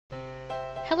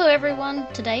Hello everyone,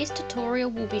 today's tutorial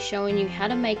will be showing you how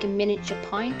to make a miniature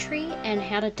pine tree and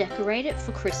how to decorate it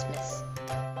for Christmas.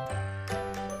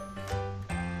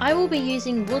 I will be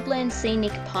using Woodland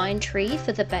Scenic pine tree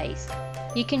for the base.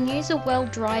 You can use a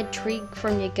well-dried twig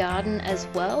from your garden as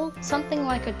well. Something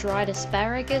like a dried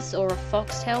asparagus or a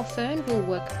foxtail fern will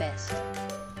work best.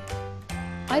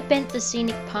 I bent the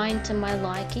scenic pine to my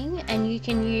liking, and you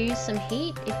can use some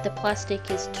heat if the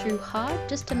plastic is too hard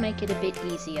just to make it a bit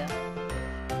easier.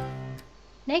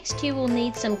 Next you will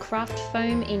need some craft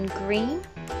foam in green.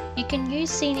 You can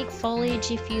use scenic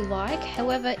foliage if you like,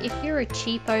 however if you're a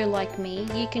cheapo like me,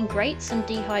 you can grate some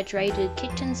dehydrated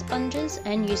kitchen sponges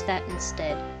and use that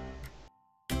instead.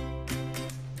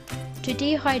 To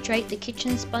dehydrate the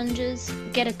kitchen sponges,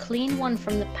 get a clean one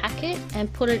from the packet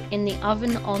and put it in the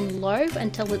oven on low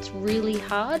until it's really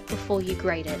hard before you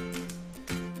grate it.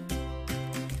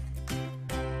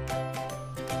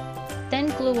 Then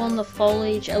glue on the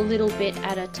foliage a little bit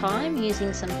at a time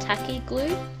using some tacky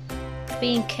glue,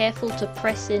 being careful to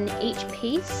press in each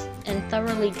piece and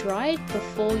thoroughly dry it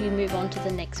before you move on to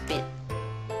the next bit.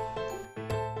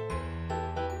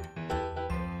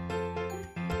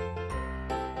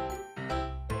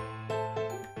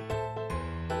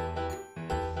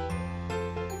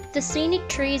 The scenic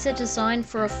trees are designed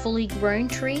for a fully grown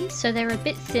tree, so they're a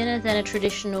bit thinner than a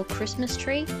traditional Christmas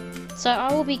tree, so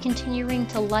I will be continuing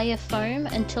to layer foam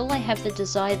until I have the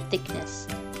desired thickness.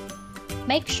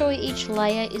 Make sure each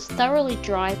layer is thoroughly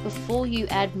dry before you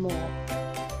add more.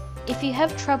 If you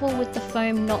have trouble with the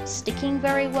foam not sticking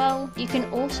very well, you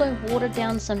can also water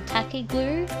down some tacky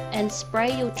glue and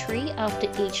spray your tree after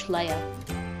each layer.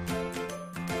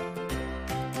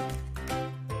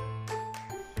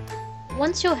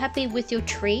 Once you're happy with your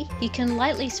tree, you can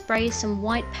lightly spray some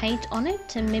white paint on it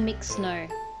to mimic snow.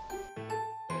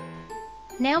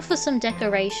 Now for some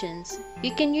decorations.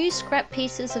 You can use scrap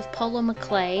pieces of polymer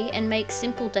clay and make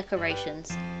simple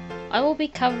decorations. I will be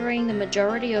covering the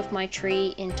majority of my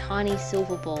tree in tiny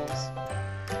silver balls.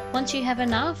 Once you have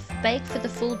enough, bake for the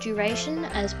full duration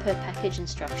as per package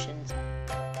instructions.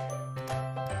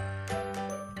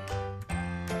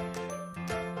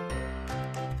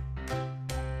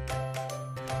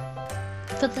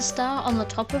 For the star on the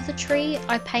top of the tree,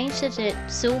 I painted it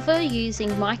silver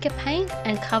using mica paint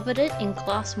and covered it in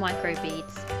glass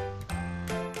microbeads.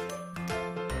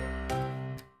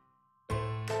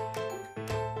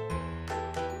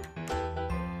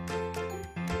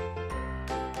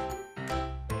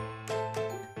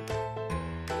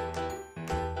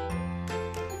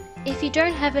 If you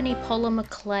don't have any polymer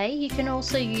clay, you can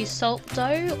also use salt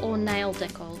dough or nail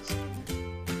decals.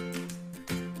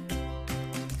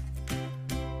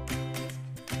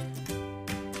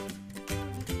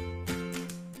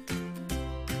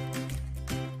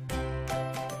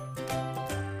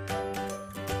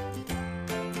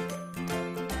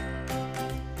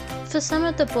 For some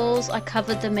of the balls I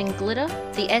covered them in glitter,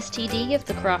 the STD of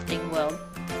the crafting world.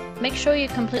 Make sure you're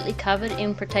completely covered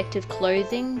in protective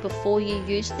clothing before you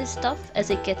use this stuff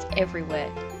as it gets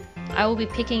everywhere. I will be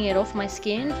picking it off my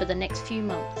skin for the next few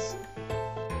months.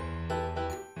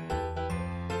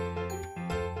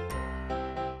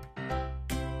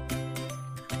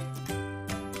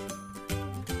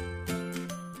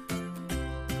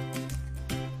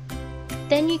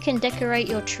 Then you can decorate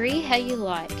your tree how you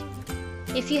like.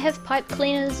 If you have pipe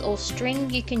cleaners or string,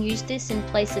 you can use this in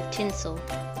place of tinsel.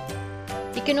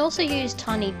 You can also use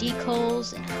tiny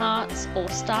decals and hearts or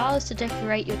stars to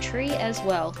decorate your tree as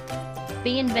well.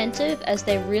 Be inventive, as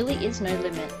there really is no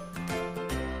limit.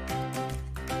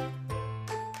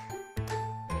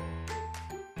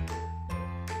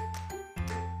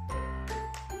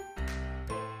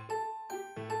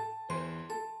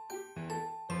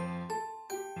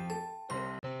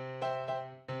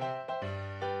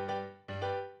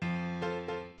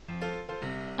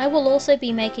 I will also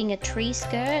be making a tree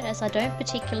skirt, as I don't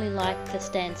particularly like the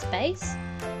stand space.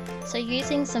 So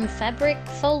using some fabric,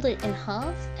 fold it in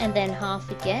half and then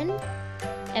half again,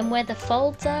 and where the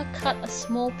folds are, cut a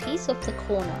small piece off the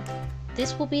corner.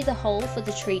 This will be the hole for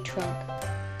the tree trunk.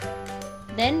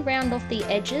 Then round off the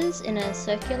edges in a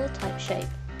circular type shape.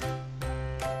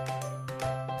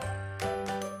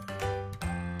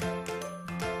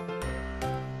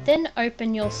 Then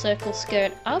open your circle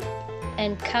skirt up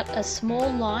and cut a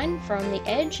small line from the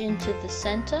edge into the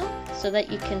center so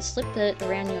that you can slip it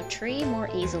around your tree more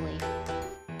easily.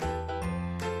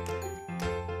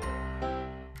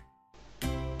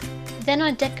 Then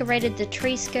I decorated the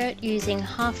tree skirt using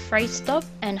half fray stop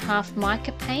and half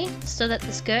mica paint so that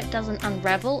the skirt doesn't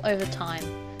unravel over time.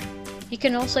 You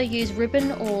can also use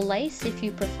ribbon or lace if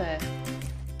you prefer.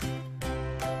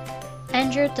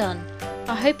 And you're done.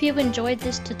 I hope you enjoyed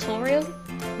this tutorial,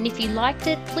 and if you liked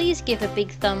it, please give a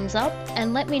big thumbs up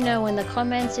and let me know in the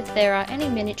comments if there are any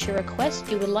miniature requests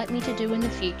you would like me to do in the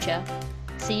future.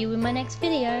 See you in my next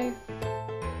video.